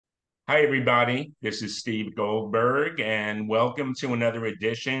Hi, everybody. This is Steve Goldberg, and welcome to another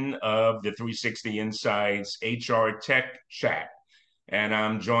edition of the 360 Insights HR Tech Chat. And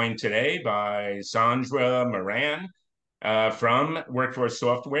I'm joined today by Sandra Moran from Workforce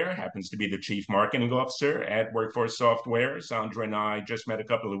Software, happens to be the Chief Marketing Officer at Workforce Software. Sandra and I just met a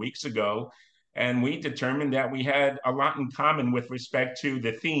couple of weeks ago, and we determined that we had a lot in common with respect to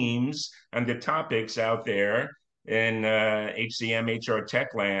the themes and the topics out there in HCM, HR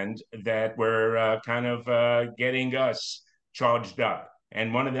tech land that were getting us charged up.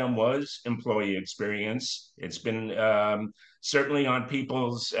 And one of them was employee experience. It's been certainly on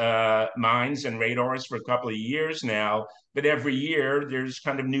people's minds and radars for a couple of years now, but every year there's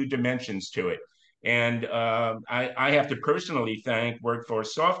kind of new dimensions to it. And I have to personally thank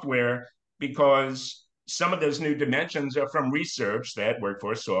Workforce Software because some of those new dimensions are from research that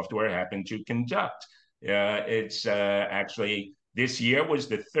Workforce Software happened to conduct. It's actually this year was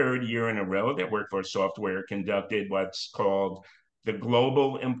the third year in a row that Workforce Software conducted what's called the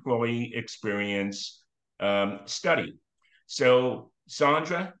Global Employee Experience Study. So,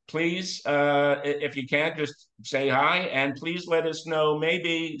 Sandra, please, if you can, just say hi, and please let us know,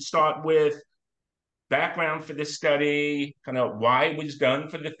 maybe start with background for this study, kind of why it was done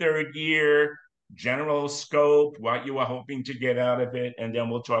for the third year, general scope, what you were hoping to get out of it, and then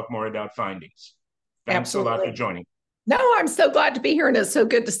we'll talk more about findings. Thanks a lot for joining. No, I'm so glad to be here, and it's so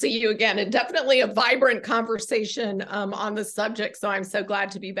good to see you again. And definitely a vibrant conversation on the subject. So I'm so glad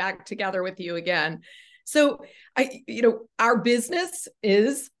to be back together with you again. So, our business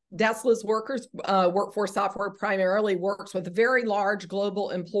is Deskless Workforce Software primarily works with very large global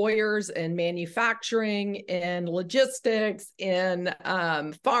employers in manufacturing, in logistics, in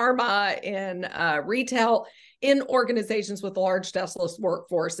pharma, in retail, in organizations with large Deskless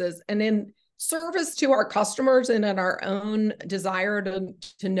workforces, and in service to our customers and in our own desire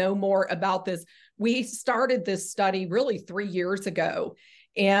to know more about this. We started this study really 3 years ago.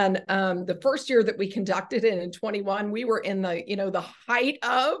 And the first year that we conducted it in 21, we were in the height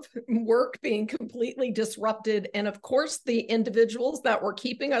of work being completely disrupted. And of course, the individuals that were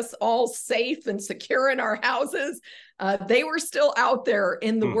keeping us all safe and secure in our houses, they were still out there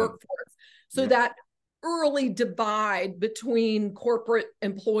in the workforce. So that early divide between corporate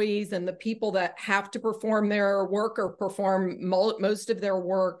employees and the people that have to perform their work or perform most of their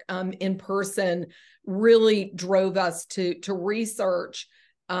work in person really drove us to research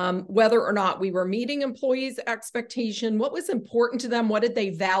whether or not we were meeting employees' expectation, what was important to them, what did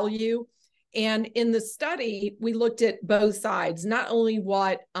they value. And in the study, we looked at both sides, not only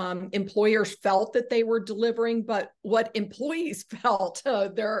what employers felt that they were delivering, but what employees felt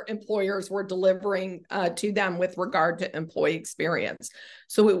their employers were delivering to them with regard to employee experience.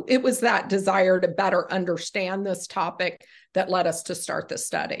 So it was that desire to better understand this topic that led us to start the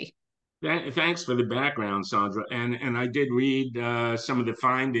study. Thanks for the background, Sandra. And I did read some of the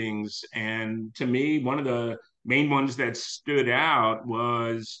findings. And to me, one of the main ones that stood out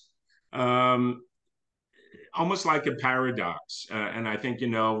was almost like a paradox. And I think,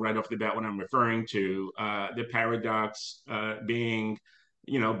 right off the bat, what I'm referring to, the paradox being,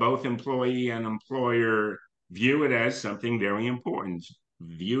 both employee and employer view it as something very important,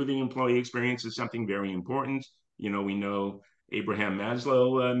 view the employee experience as something very important. We know Abraham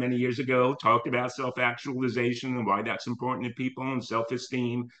Maslow many years ago talked about self-actualization and why that's important to people, and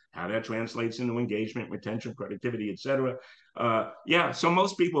self-esteem, how that translates into engagement, retention, productivity, etc. So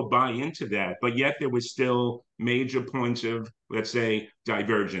most people buy into that, but yet there was still major points of, let's say,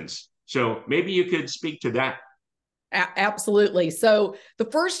 divergence. So maybe you could speak to that. Absolutely. So the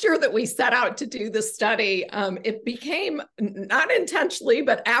first year that we set out to do the study, it became, not intentionally,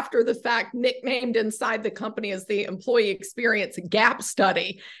 but after the fact, nicknamed inside the company as the Employee Experience Gap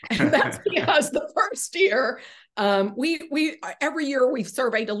Study. And that's because the first year, we every year we've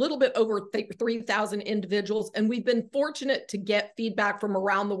surveyed a little bit over 3,000 individuals, and we've been fortunate to get feedback from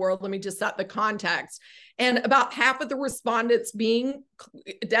around the world. Let me just set the context. And about half of the respondents being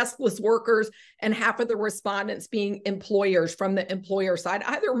deskless workers and half of the respondents being employers from the employer side,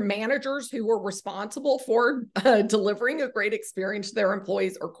 either managers who were responsible for delivering a great experience to their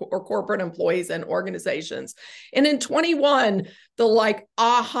employees or corporate employees and organizations. And in 21, the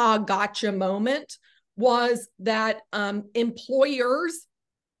aha gotcha moment was that employers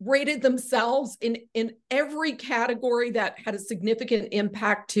rated themselves in every category that had a significant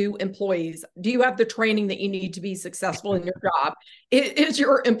impact to employees. Do you have the training that you need to be successful in your job? Is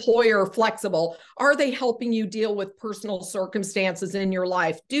your employer flexible? Are they helping you deal with personal circumstances in your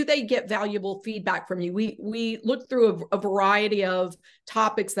life? Do they get valuable feedback from you? We looked through a variety of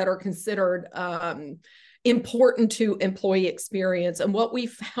topics that are considered important to employee experience. And what we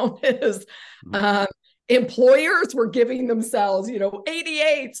found is employers were giving themselves,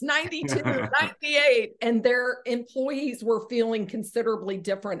 88s, 92, 98, and their employees were feeling considerably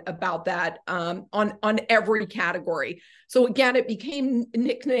different about that on every category. So again, it became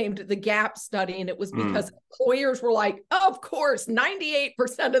nicknamed the gap study, and it was because employers were like, of course,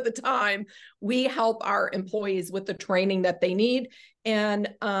 98% of the time, we help our employees with the training that they need. And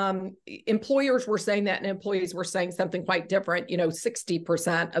employers were saying that, and employees were saying something quite different.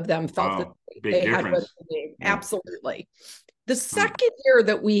 60% of them felt that they had what they need. Yeah. Absolutely. The second year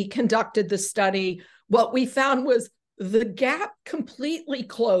that we conducted the study, what we found was the gap completely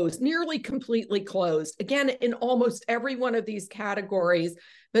closed, nearly completely closed, again, in almost every one of these categories.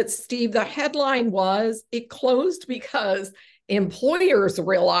 But Steve, the headline was, it closed because employers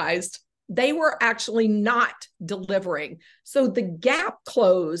realized they were actually not delivering. So the gap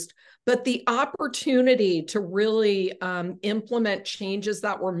closed, but the opportunity to really implement changes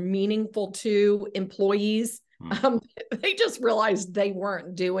that were meaningful to employees, they just realized they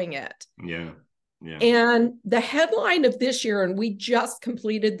weren't doing it. Yeah. Yeah. And the headline of this year, and we just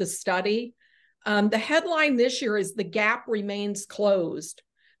completed the study, the headline this year is "The Gap Remains Closed."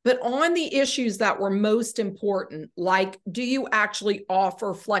 But on the issues that were most important, like, do you actually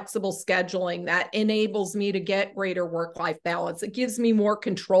offer flexible scheduling that enables me to get greater work-life balance? It gives me more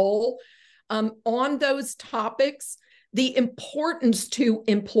control. On those topics, the importance to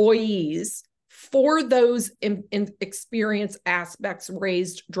employees for those experience aspects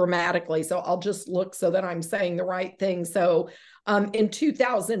raised dramatically. So I'll just look so that I'm saying the right thing. So in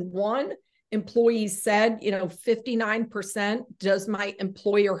 2001, employees said, 59%, does my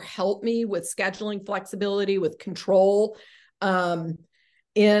employer help me with scheduling flexibility, with control? In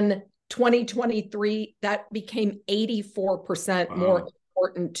 2023, that became 84% more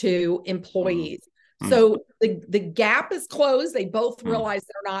important to employees. So the gap is closed. They both realize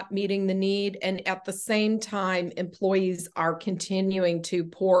they're not meeting the need. And at the same time, employees are continuing to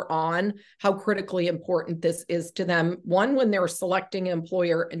pour on how critically important this is to them. One, when they're selecting an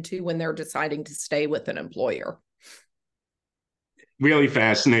employer, and two, when they're deciding to stay with an employer. Really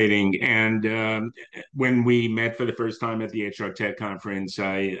fascinating. And when we met for the first time at the HR Tech conference,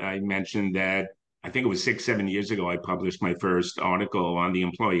 I mentioned that I think it was 6-7 years ago, I published my first article on the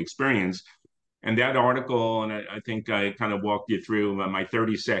employee experience. And that article, and I think I kind of walked you through my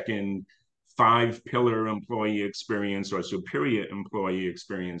 30-second 5-pillar employee experience or superior employee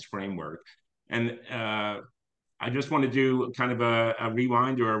experience framework. And I just want to do kind of a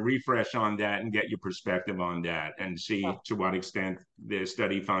rewind or a refresh on that and get your perspective on that and see to what extent the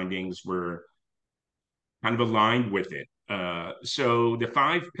study findings were kind of aligned with it. So the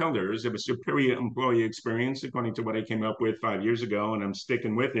 5 pillars of a superior employee experience, according to what I came up with 5 years ago, and I'm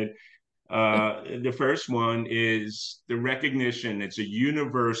sticking with it. The first one is the recognition it's a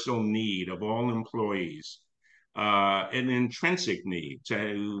universal need of all employees, an intrinsic need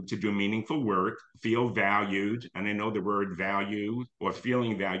to do meaningful work, feel valued. And I know the word value or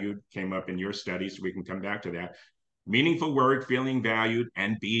feeling valued came up in your study, so we can come back to that. Meaningful work, feeling valued,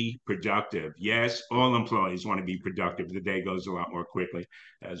 and be productive. Yes, all employees want to be productive. The day goes a lot more quickly,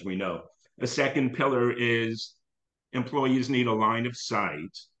 as we know. The second pillar is employees need a line of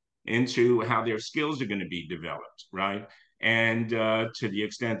sight into how their skills are going to be developed, right? And to the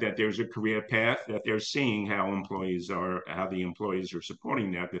extent that there's a career path, that they're seeing how the employees are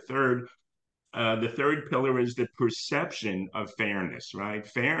supporting that. The third pillar is the perception of fairness, right?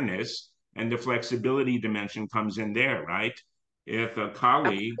 Fairness and the flexibility dimension comes in there, right? If a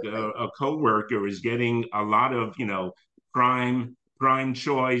colleague, a coworker is getting a lot of, prime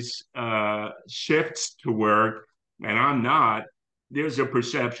choice shifts to work, and I'm not, there's not a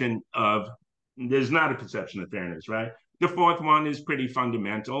perception of fairness, right? The fourth one is pretty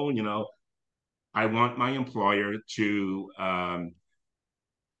fundamental. I want my employer to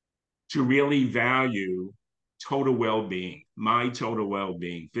really value total well-being, my total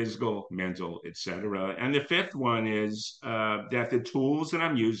well-being, physical, mental, etc. And the fifth one is that the tools that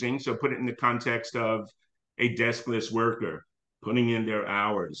I'm using, so put it in the context of a deskless worker, putting in their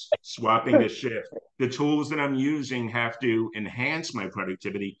hours, swapping the shift. The tools that I'm using have to enhance my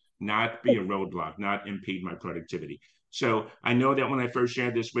productivity, not be a roadblock, not impede my productivity. So I know that when I first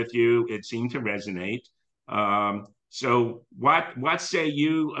shared this with you, it seemed to resonate. So what say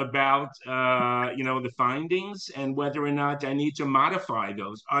you about the findings and whether or not I need to modify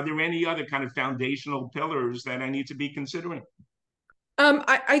those? Are there any other kind of foundational pillars that I need to be considering?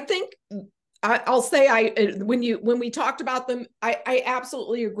 I think I'll say when we talked about them, I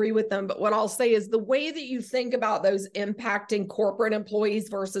absolutely agree with them. But what I'll say is the way that you think about those impacting corporate employees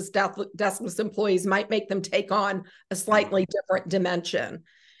versus deskless employees might make them take on a slightly different dimension.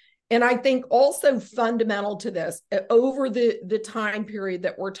 And I think also fundamental to this, over the time period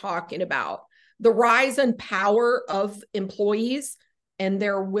that we're talking about, the rise in power of employees and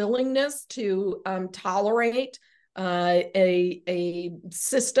their willingness to tolerate a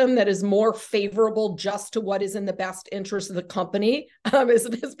system that is more favorable just to what is in the best interest of the company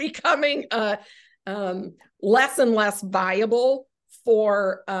is becoming less and less viable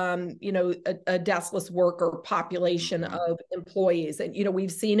for a deskless worker population of employees. And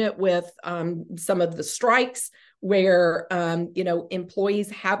we've seen it with some of the strikes where employees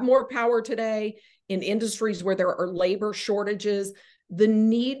have more power today in industries where there are labor shortages. The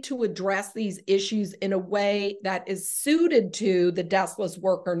need to address these issues in a way that is suited to the deskless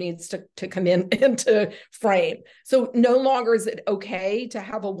worker needs to come into frame. So no longer is it okay to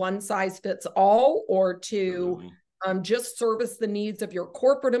have a one size fits all or to just service the needs of your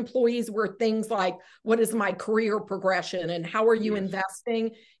corporate employees, where things like, what is my career progression and how are you investing?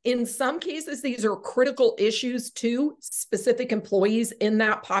 In some cases, these are critical issues to specific employees in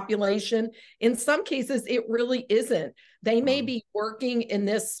that population. In some cases, it really isn't. They may be working in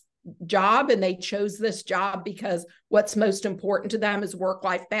this job and they chose this job because what's most important to them is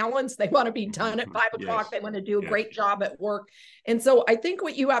work-life balance. They want to be done at 5 o'clock. They want to do a great job at work. And so I think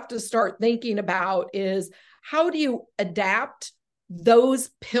what you have to start thinking about is, how do you adapt those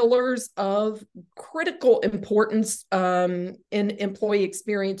pillars of critical importance in employee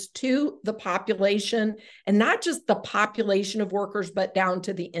experience to the population, and not just the population of workers, but down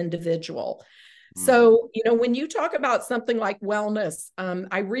to the individual? So, when you talk about something like wellness,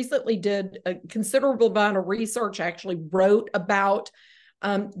 I recently did a considerable amount of research, actually wrote about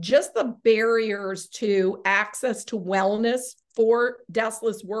just the barriers to access to wellness for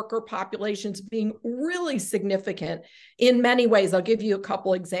deskless worker populations being really significant in many ways. I'll give you a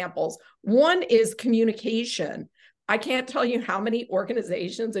couple examples. One is communication. I can't tell you how many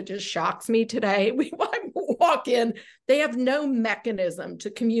organizations, it just shocks me today. We walk in, they have no mechanism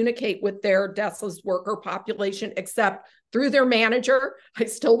to communicate with their deskless worker population except through their manager. I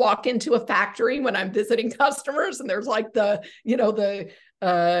still walk into a factory when I'm visiting customers and there's like the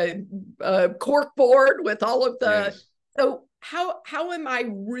cork board with all of the, so how am I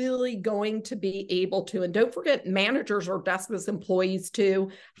really going to be able to, and don't forget managers or deskless employees too,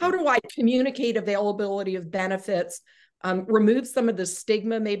 how do I communicate availability of benefits, remove some of the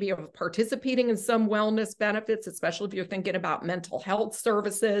stigma maybe of participating in some wellness benefits, especially if you're thinking about mental health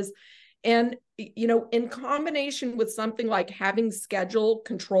services. And, in combination with something like having schedule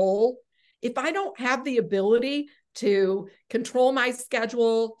control, if I don't have the ability to control my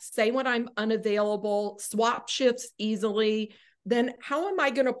schedule, say when I'm unavailable, swap shifts easily, then how am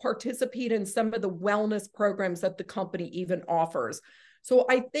I going to participate in some of the wellness programs that the company even offers? So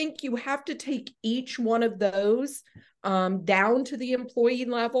I think you have to take each one of those down to the employee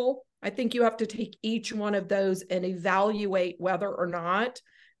level. I think you have to take each one of those and evaluate whether or not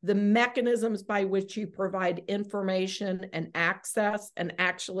the mechanisms by which you provide information and access and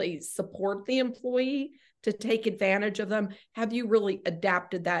actually support the employee to take advantage of them, have you really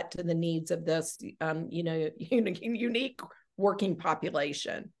adapted that to the needs of this, unique working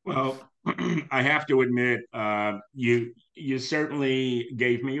population? Well, I have to admit, you certainly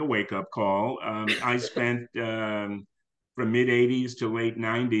gave me a wake-up call. I spent from mid-'80s to late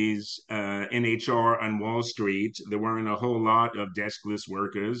 '90s in HR on Wall Street. There weren't a whole lot of deskless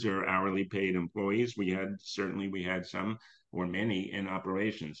workers or hourly paid employees. We had some or many in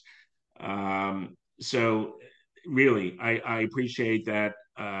operations. So really, I appreciate that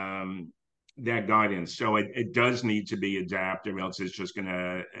that guidance. So it does need to be adapted, or else it's just going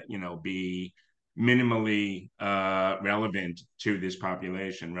to, be minimally relevant to this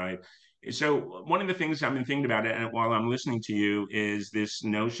population, right? So one of the things I've been thinking about it, and while I'm listening to you, is this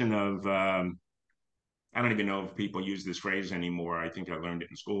notion of I don't even know if people use this phrase anymore. I think I learned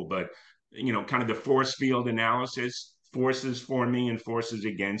it in school, but kind of the force field analysis, forces for me and forces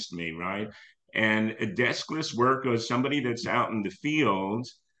against me, right? And a deskless worker is somebody that's out in the field.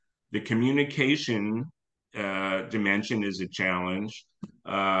 The communication dimension is a challenge.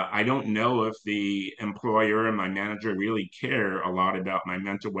 I don't know if the employer and my manager really care a lot about my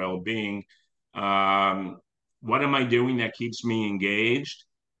mental well-being. What am I doing that keeps me engaged,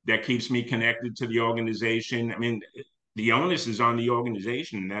 that keeps me connected to the organization? I mean, the onus is on the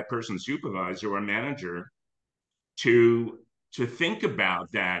organization, that person's supervisor or manager, to think about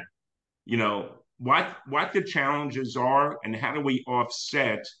that, what the challenges are and how do we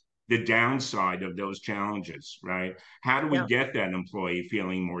offset the downside of those challenges, right? How do we Yeah. get that employee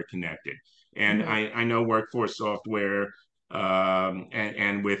feeling more connected? And Mhm. I know workforce software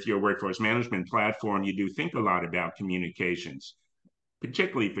and with your workforce management platform, you do think a lot about communications,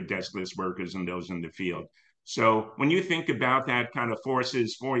 particularly for deskless workers and those in the field. So when you think about that kind of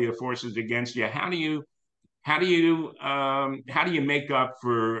forces for you, forces against you, how do you make up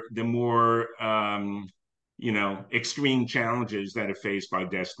for the more extreme challenges that are faced by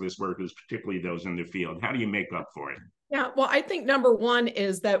deskless workers, particularly those in the field? How do you make up for it? Yeah, well, I think number one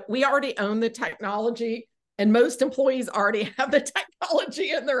is that we already own the technology, and most employees already have the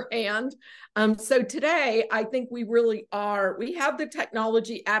technology in their hand. So today, I think we really are. We have the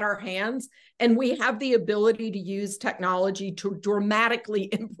technology at our hands, and we have the ability to use technology to dramatically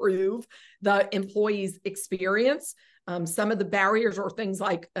improve the employee's experience. Some of the barriers are things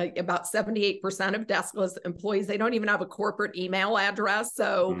like about 78% of deskless employees, they don't even have a corporate email address.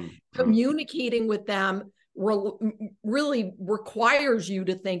 So Mm-hmm. communicating with them really requires you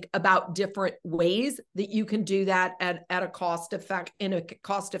to think about different ways that you can do that at a cost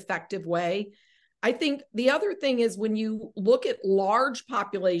effective way. I think the other thing is when you look at large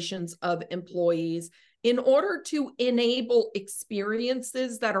populations of employees, in order to enable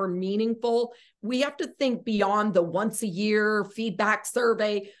experiences that are meaningful, we have to think beyond the once a year feedback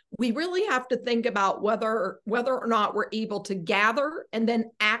survey. We really have to think about whether or not we're able to gather and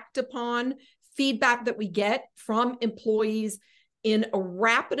then act upon feedback that we get from employees in a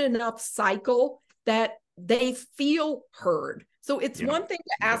rapid enough cycle that they feel heard. So it's Yeah. one thing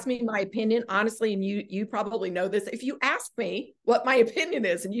to Yeah. ask me my opinion, honestly, and you probably know this. If you ask me what my opinion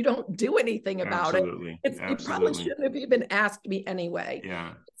is and you don't do anything about it, Absolutely. you probably Absolutely. shouldn't have even asked me anyway.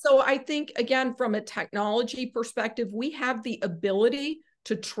 Yeah. So I think, again, from a technology perspective, we have the ability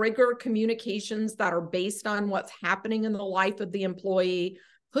to trigger communications that are based on what's happening in the life of the employee,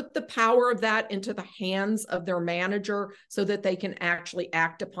 put the power of that into the hands of their manager so that they can actually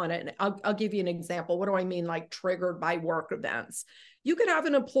act upon it. And I'll give you an example. What do I mean, like triggered by work events? You could have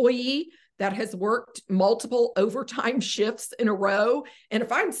an employee that has worked multiple overtime shifts in a row. And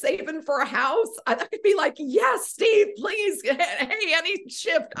if I'm saving for a house, I could be like, yes, Steve, please, hey, any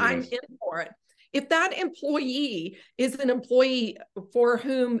shift, I'm Yes. in for it. If that employee is an employee for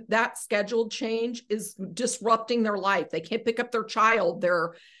whom that scheduled change is disrupting their life, they can't pick up their child,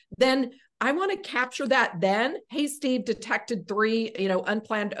 then I want to capture that then. Hey, Steve, detected 3,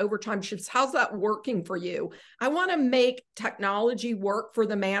 unplanned overtime shifts. How's that working for you? I want to make technology work for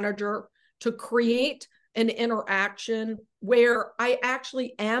the manager to create an interaction where I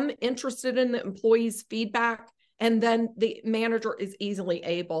actually am interested in the employee's feedback, and then the manager is easily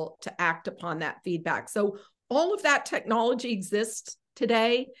able to act upon that feedback. So all of that technology exists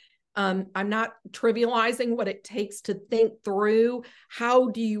today. I'm not trivializing what it takes to think through how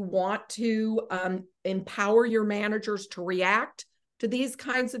do you want to empower your managers to react to these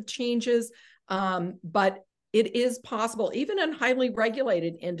kinds of changes. But it is possible, even in highly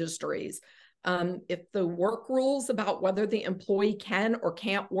regulated industries. If the work rules about whether the employee can or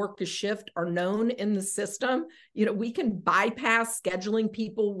can't work a shift are known in the system, we can bypass scheduling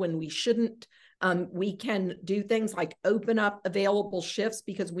people when we shouldn't. We can do things like open up available shifts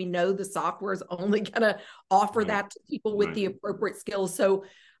because we know the software is only going to offer Right. that to people with Right. the appropriate skills. So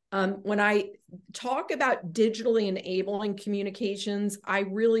when I talk about digitally enabling communications, I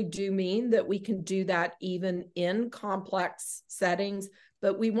really do mean that we can do that even in complex settings,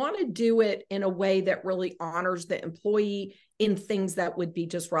 but we want to do it in a way that really honors the employee in things that would be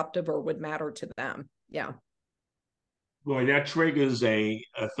disruptive or would matter to them. Yeah. Boy, that triggers a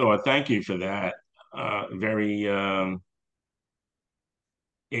thought. Thank you for that. Very,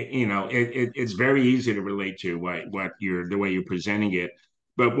 it's very easy to relate to what you're the way you're presenting it.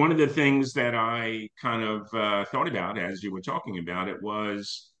 But one of the things that I kind of thought about as you were talking about it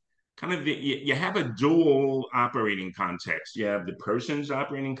was kind of you have a dual operating context. You have the person's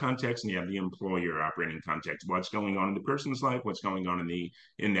operating context, and you have the employer operating context. What's going on in the person's life? What's going on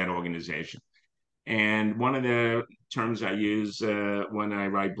in that organization? And one of the terms I use when I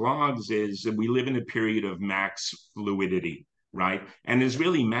write blogs is that we live in a period of max fluidity, right? And there's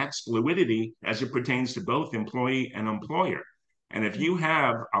really max fluidity as it pertains to both employee and employer. And if you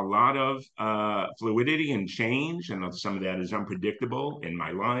have a lot of fluidity and change, and some of that is unpredictable in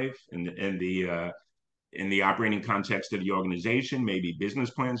my life, in the operating context of the organization, maybe business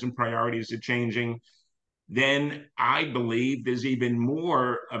plans and priorities are changing, then I believe there's even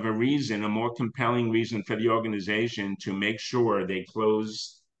more of a reason, a more compelling reason for the organization to make sure they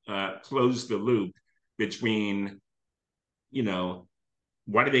close the loop between, you know,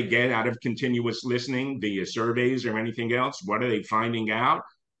 what do they get out of continuous listening via surveys or anything else? What are they finding out?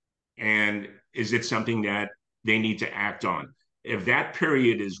 And is it something that they need to act on? If that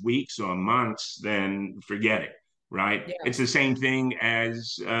period is weeks or months, then forget it, right? Yeah. It's the same thing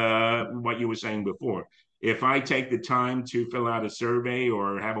as what you were saying before. If I take the time to fill out a survey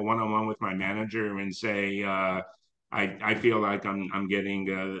or have a one-on-one with my manager and say, I feel like I'm getting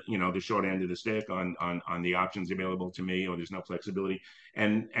the short end of the stick on the options available to me, or there's no flexibility,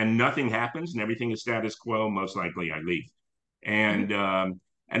 and nothing happens and everything is status quo, most likely I leave. Mhm.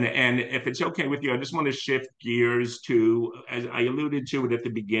 And if it's okay with you, I just want to shift gears to, as I alluded to it at the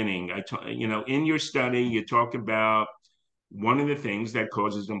beginning. In your study, you talked about one of the things that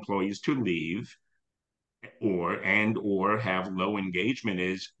causes employees to leave or have low engagement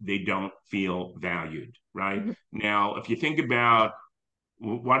is they don't feel valued, right? Mhm. Now, if you think about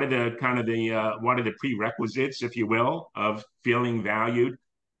what are the prerequisites, if you will, of feeling valued?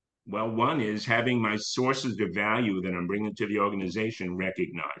 Well, one is having my sources of value that I'm bringing to the organization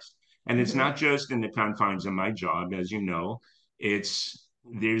recognized. And it's Mhm. not just in the confines of my job, as you know, it's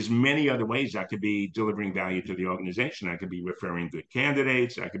there's many other ways I could be delivering value to the organization. I could be referring good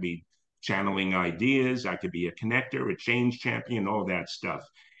candidates, I could be channeling ideas, I could be a connector, a change champion, all that stuff.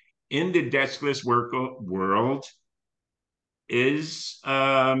 In the deskless world, is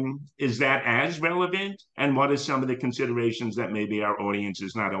that as relevant? And what are some of the considerations that maybe our audience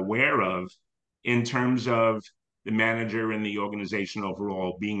is not aware of in terms of the manager and the organization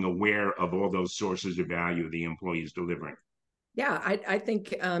overall being aware of all those sources of value the employee is delivering? Yeah, I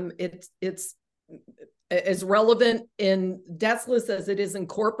think it's as relevant in deskless as it is in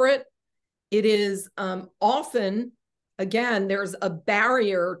corporate. It is often, again, there's a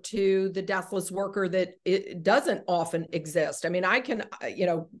barrier to the deathless worker that it doesn't often exist. I mean, I can,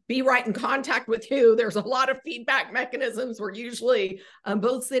 be right in contact with you. There's a lot of feedback mechanisms. We're usually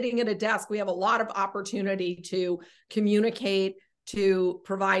both sitting at a desk. We have a lot of opportunity to communicate, to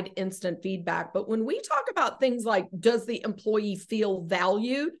provide instant feedback. But when we talk about things like, does the employee feel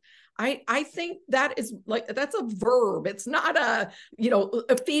valued? I think that is like, that's a verb. It's not a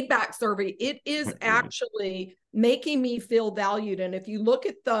feedback survey. It is actually making me feel valued. And if you look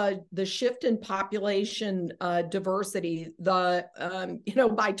at the shift in population diversity, by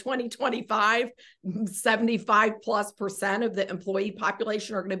 2025, 75+% of the employee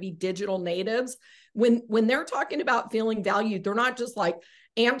population are going to be digital natives. When they're talking about feeling valued, they're not just like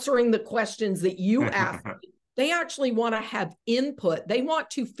answering the questions that you ask. They actually want to have input. They want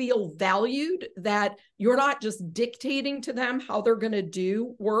to feel valued, that you're not just dictating to them how they're going to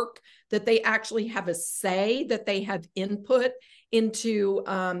do work, that they actually have a say, that they have input into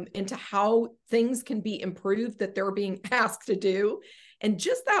how things can be improved that they're being asked to do. And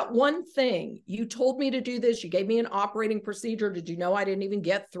just that one thing, you told me to do this, you gave me an operating procedure. Did you know I didn't even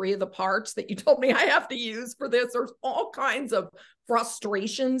get 3 of the parts that you told me I have to use for this? There's all kinds of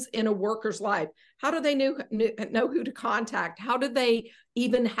frustrations in a worker's life. How do they know who to contact? How do they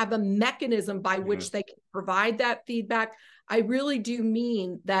even have a mechanism by which they can provide that feedback? I really do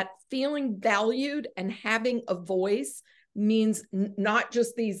mean that feeling valued and having a voice means not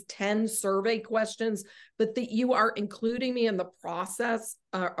just these 10 survey questions, but that you are including me in the process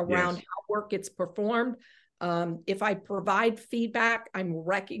around how work gets performed. If I provide feedback, I'm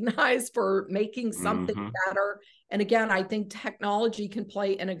recognized for making something better. And again, I think technology can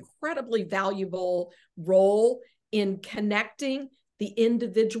play an incredibly valuable role in connecting the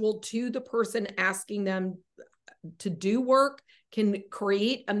individual to the person asking them to do work, can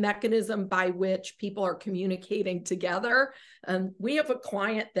create a mechanism by which people are communicating together. We have a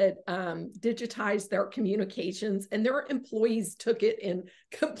client that digitized their communications, and their employees took it in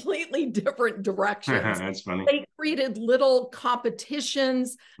completely different directions. That's funny. They created little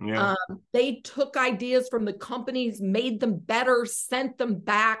competitions. Yeah. They took ideas from the companies, made them better, sent them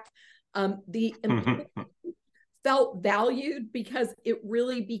back. The employees felt valued because it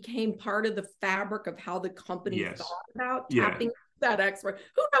really became part of the fabric of how the company thought about tapping that expert.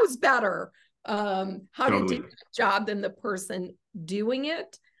 Who knows better how to do the job than the person doing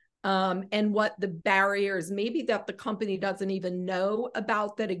it? And what the barriers maybe that the company doesn't even know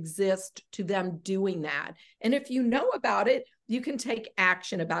about that exist to them doing that. And if you know about it, you can take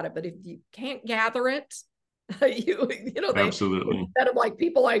action about it. But if you can't gather it, they Absolutely. instead of like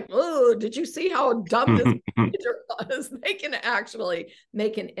people like, oh, did you see how dumb this manager was? They can actually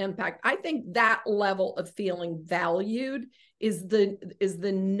make an impact. I think that level of feeling valued is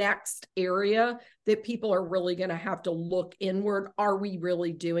the next area that people are really going to have to look inward. Are we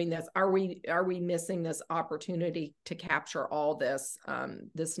really doing this? Are we missing this opportunity to capture all this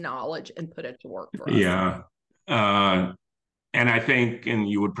this knowledge and put it to work for us? Yeah. And I think, and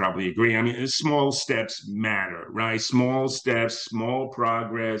you would probably agree, I mean, small steps matter, right? Small steps, small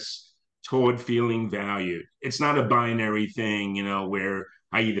progress toward feeling valued. It's not a binary thing, where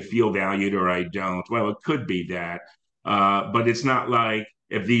I either feel valued or I don't. Well, it could be that. But it's not like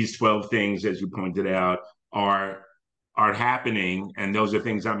if these 12 things, as you pointed out, are are happening and those are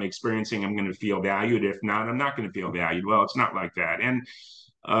things I'm experiencing, I'm going to feel valued. If not, I'm not going to feel valued. Well, it's not like that. And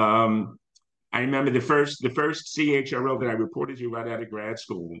I remember the first CHRO that I reported to right out of grad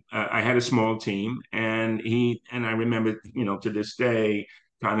school. I had a small team, and I remember, to this day,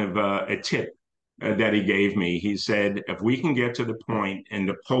 kind of a tip that he gave me. He said, if we can get to the point in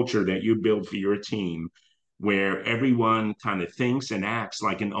the culture that you build for your team, where everyone kind of thinks and acts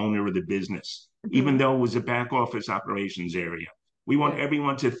like an owner of the business, even though it was a back office operations area, we want Yeah.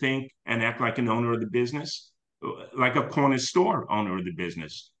 everyone to think and act like an owner of the business, like a corner store owner of the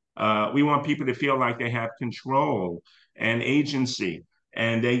business. We want people to feel like they have control and agency,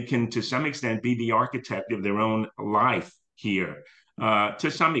 and they can, to some extent, be the architect of their own life here. To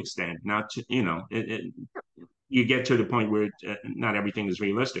some extent, not to, you get to the point where not everything is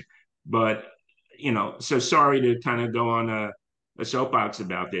realistic. But, so sorry to kind of go on a soapbox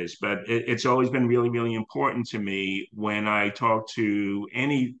about this, but it's always been really, really important to me when I talk to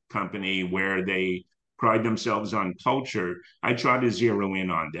any company where they pride themselves on culture. I try to zero in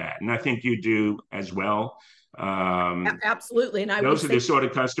on that. And I think you do as well. Absolutely. And I would Those are the say, sort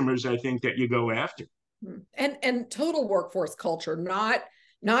of customers I think that you go after. and total workforce culture, not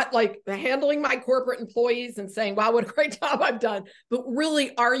like handling my corporate employees and saying, wow, what a great job I've done, but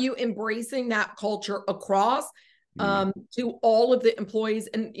really, are you embracing that culture across to all of the employees?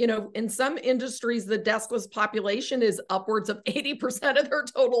 And, in some industries, the deskless population is upwards of 80% of their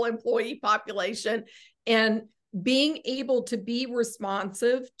total employee population. And being able to be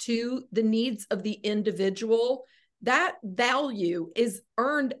responsive to the needs of the individual, that value is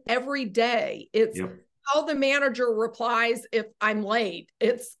earned every day. It's Yep. how the manager replies if I'm late.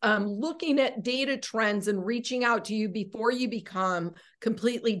 It's looking at data trends and reaching out to you before you become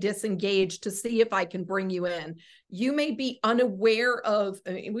completely disengaged to see if I can bring you in. You may be unaware of,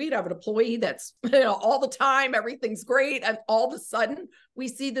 we'd have an employee that's all the time, everything's great. And all of a sudden we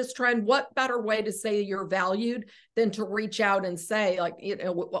see this trend. What better way to say you're valued than to reach out and say, like,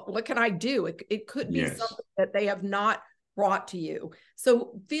 what can I do? It could be Yes. something that they have not brought to you.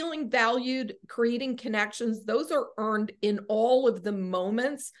 So feeling valued, creating connections, those are earned in all of the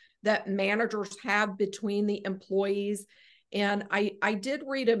moments that managers have between the employees. And I did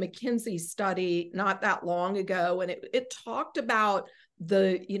read a McKinsey study not that long ago, and it talked about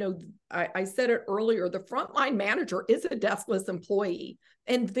I said it earlier, the frontline manager is a deskless employee.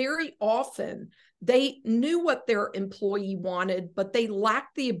 And very often they knew what their employee wanted, but they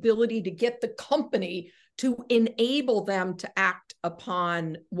lacked the ability to get the company to enable them to act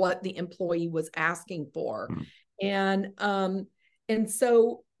upon what the employee was asking for. And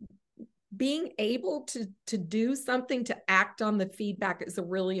so being able to do something to act on the feedback is a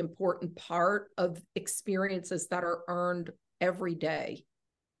really important part of experiences that are earned every day.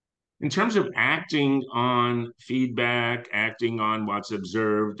 In terms of acting on feedback, acting on what's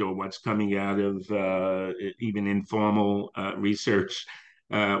observed or what's coming out of even informal research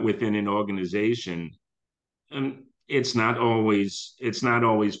within an organization, it's not always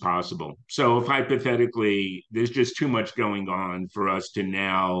possible. So if hypothetically there's just too much going on for us to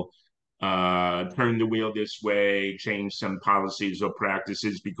now turn the wheel this way, change some policies or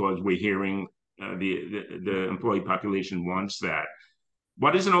practices because we're hearing the employee population wants that.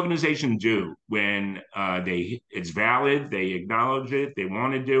 What does an organization do when it's valid, they acknowledge it, they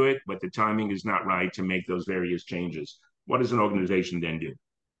want to do it, but the timing is not right to make those various changes? What does an organization then do?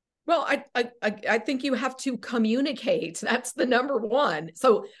 Well, I think you have to communicate. That's the number one.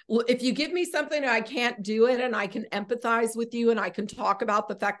 So if you give me something and I can't do it, and I can empathize with you and I can talk about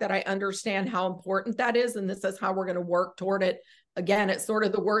the fact that I understand how important that is, and this is how we're going to work toward it. Again, it's sort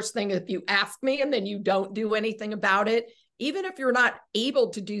of the worst thing if you ask me and then you don't do anything about it. Even if you're not able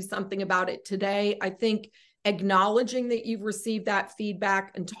to do something about it today, I think acknowledging that you've received that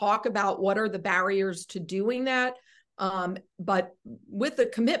feedback and talk about what are the barriers to doing that. But with a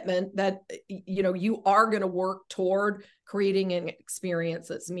commitment that, you are going to work toward creating an experience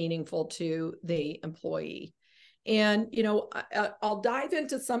that's meaningful to the employee. And, I'll dive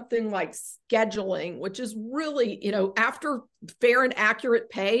into something like scheduling, which is really, after fair and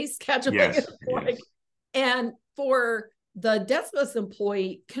accurate pay, scheduling Yes, is like, and for the deskless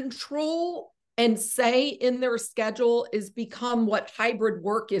employee, control and say in their schedule is become what hybrid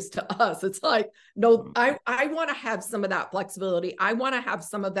work is to us. It's like, no, I want to have some of that flexibility. I want to have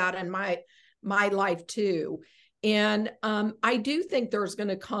some of that in my life too. And I do think there's going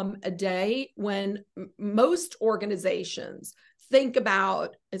to come a day when most organizations think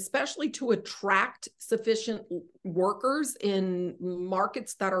about, especially to attract sufficient workers in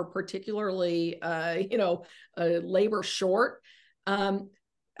markets that are particularly, labor short.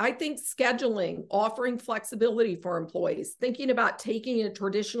 I think scheduling, offering flexibility for employees, thinking about taking a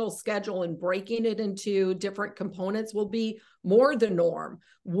traditional schedule and breaking it into different components will be more the norm.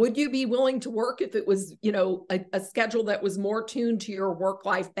 Would you be willing to work if it was, a schedule that was more tuned to your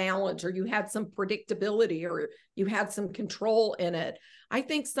work-life balance, or you had some predictability, or you had some control in it? I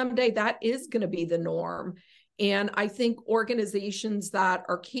think someday that is going to be the norm. And I think organizations that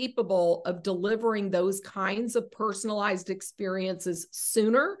are capable of delivering those kinds of personalized experiences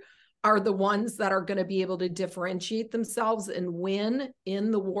sooner are the ones that are going to be able to differentiate themselves and win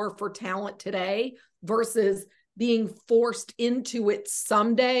in the war for talent today, versus being forced into it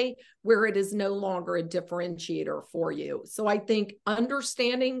someday where it is no longer a differentiator for you. So I think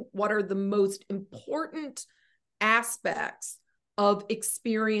understanding what are the most important aspects of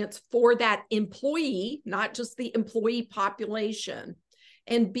experience for that employee, not just the employee population,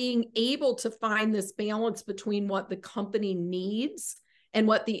 and being able to find this balance between what the company needs and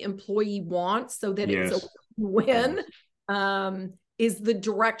what the employee wants, so that Yes. it's a win, is the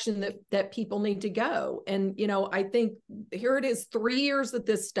direction that people need to go. And, I think here it is, 3 years of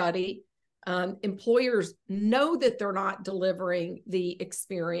this study. Employers know that they're not delivering the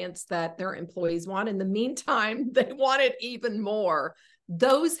experience that their employees want. In the meantime, they want it even more.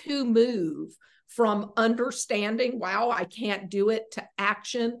 Those who move from understanding, wow, I can't do it, to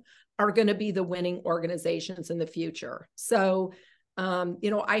action are going to be the winning organizations in the future. So,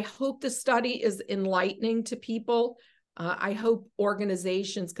 I hope the study is enlightening to people. I hope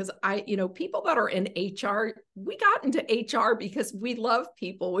organizations, because people that are in HR, we got into HR because we love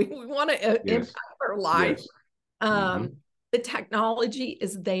people. We want to impact their life. Yes. The technology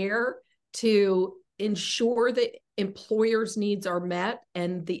is there to ensure that employers' needs are met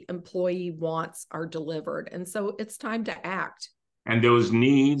and the employee wants are delivered. And so it's time to act. And those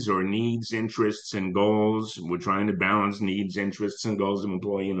needs, interests, and goals, we're trying to balance needs, interests, and goals of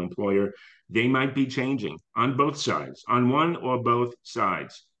employee and employer. They might be changing on both sides, on one or both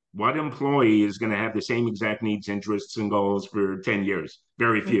sides. What employee is going to have the same exact needs, interests, and goals for 10 years?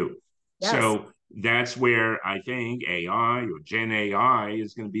 Very few. Yes. So that's where I think AI or Gen AI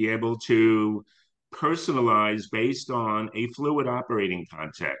is going to be able to personalize based on a fluid operating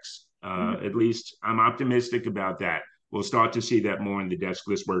context. At least I'm optimistic about that. We'll start to see that more in the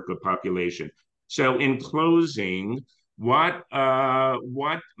deskless worker population. So in closing, what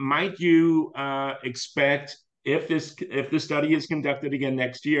might you expect if the study is conducted again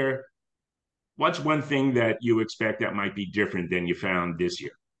next year? What's one thing that you expect that might be different than you found this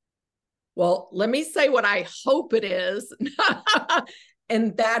year? Well, let me say what I hope it is.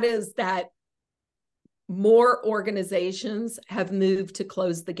 And that is that more organizations have moved to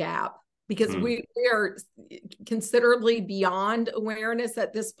close the gap, because we are considerably beyond awareness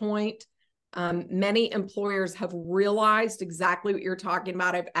at this point. Many employers have realized exactly what you're talking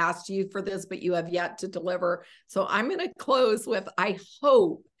about. I've asked you for this, but you have yet to deliver. So I'm going to close with, I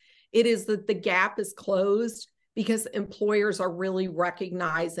hope it is that the gap is closed, because employers are really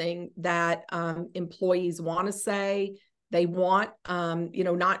recognizing that employees want to say, they want,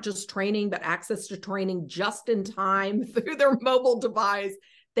 not just training, but access to training just in time through their mobile device.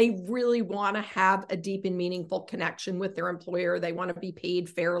 They really want to have a deep and meaningful connection with their employer. They want to be paid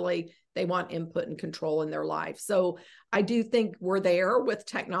fairly. They want input and control in their life. So I do think we're there with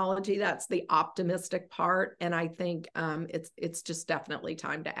technology. That's the optimistic part. And I think it's just definitely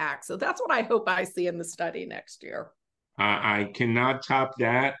time to act. So that's what I hope I see in the study next year. I cannot top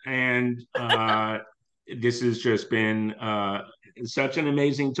that. And this has just been such an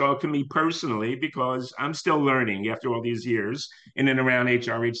amazing talk to me personally, because I'm still learning after all these years in and around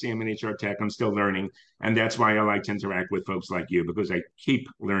HR, HCM, and HR tech. I'm still learning. And that's why I like to interact with folks like you, because I keep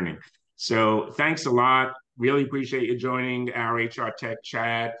learning. So thanks a lot. Really appreciate you joining our HR tech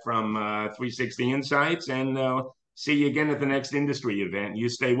chat from 360 Insights, and see you again at the next industry event. You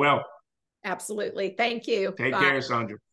stay well. Absolutely. Thank you. Take Bye. care, Sandra.